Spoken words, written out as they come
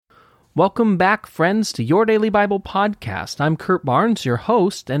Welcome back, friends, to Your Daily Bible Podcast. I'm Kurt Barnes, your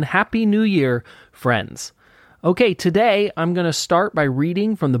host, and Happy New Year, friends. Okay, today I'm going to start by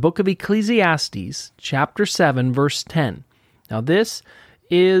reading from the book of Ecclesiastes, chapter 7, verse 10. Now, this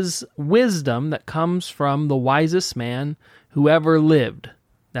is wisdom that comes from the wisest man who ever lived.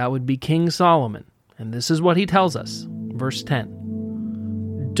 That would be King Solomon. And this is what he tells us. Verse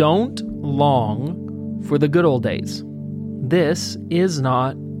 10. Don't long for the good old days. This is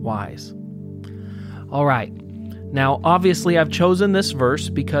not wise. All right. Now, obviously, I've chosen this verse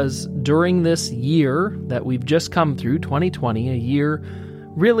because during this year that we've just come through, 2020, a year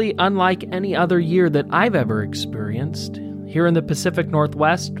really unlike any other year that I've ever experienced, here in the Pacific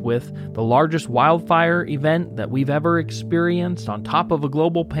Northwest with the largest wildfire event that we've ever experienced, on top of a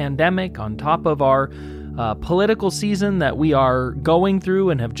global pandemic, on top of our political season that we are going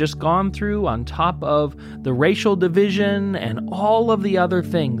through and have just gone through, on top of the racial division and all of the other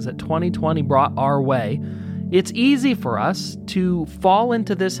things that 2020 brought our way, it's easy for us to fall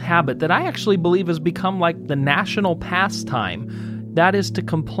into this habit that I actually believe has become like the national pastime. That is to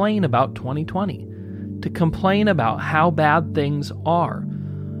complain about 2020, to complain about how bad things are.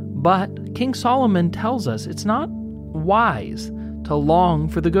 But King Solomon tells us it's not wise to long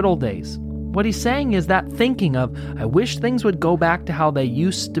for the good old days. What he's saying is that thinking of, I wish things would go back to how they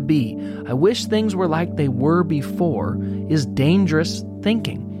used to be, I wish things were like they were before, is dangerous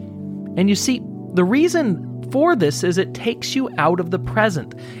thinking. And you see, the reason for this is it takes you out of the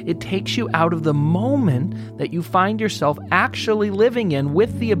present. It takes you out of the moment that you find yourself actually living in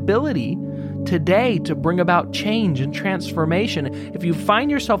with the ability today to bring about change and transformation. If you find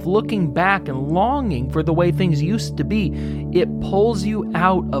yourself looking back and longing for the way things used to be, it pulls you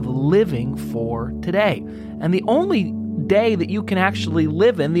out of living for today. And the only day that you can actually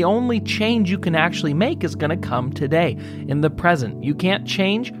live in, the only change you can actually make is going to come today, in the present. You can't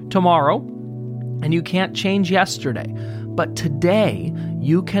change tomorrow, and you can't change yesterday. But today,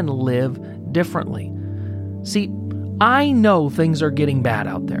 you can live differently. See, I know things are getting bad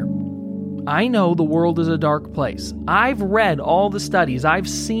out there. I know the world is a dark place. I've read all the studies. I've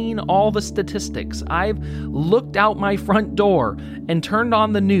seen all the statistics. I've looked out my front door and turned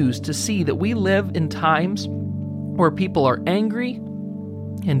on the news to see that we live in times where people are angry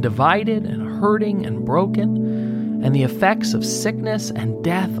and divided and hurting and broken, and the effects of sickness and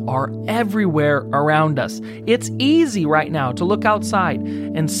death are everywhere around us. It's easy right now to look outside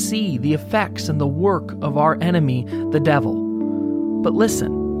and see the effects and the work of our enemy, the devil. But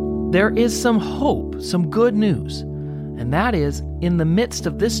listen, there is some hope, some good news, and that is in the midst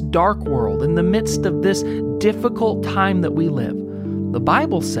of this dark world, in the midst of this difficult time that we live, the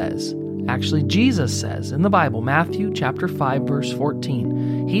Bible says, actually Jesus says in the Bible, Matthew chapter 5, verse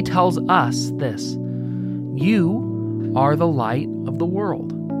 14, he tells us this: you are the light of the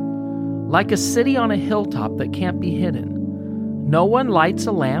world, like a city on a hilltop that can't be hidden. No one lights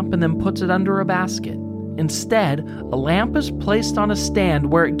a lamp and then puts it under a basket. Instead, a lamp is placed on a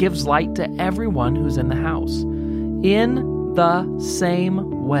stand where it gives light to everyone who's in the house. In the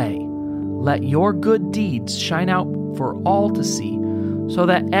same way, let your good deeds shine out for all to see, so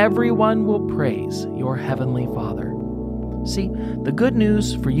that everyone will praise your heavenly Father. See, the good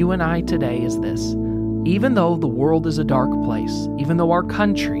news for you and I today is this: even though the world is a dark place, even though our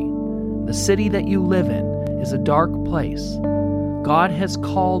country, the city that you live in, is a dark place, God has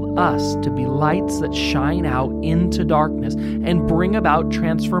called us to be lights that shine out into darkness and bring about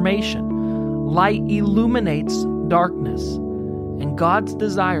transformation. Light illuminates darkness. And God's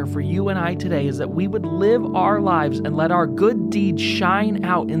desire for you and I today is that we would live our lives and let our good deeds shine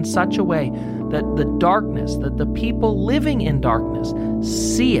out in such a way that the darkness, that the people living in darkness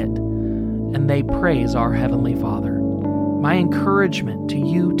see it and they praise our Heavenly Father. My encouragement to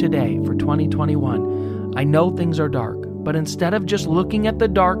you today for 2021, I know things are dark, but instead of just looking at the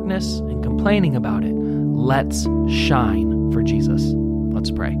darkness and complaining about it, let's shine for Jesus. Let's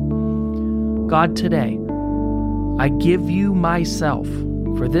pray. God, today, I give you myself.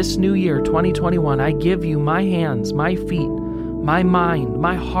 For this new year, 2021, I give you my hands, my feet, my mind,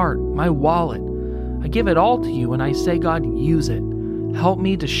 my heart, my wallet. I give it all to you, and I say, God, use it. Help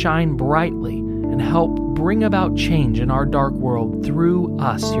me to shine brightly and help bring about change in our dark world through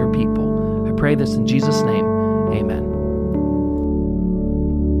us, your people. I pray this in Jesus' name.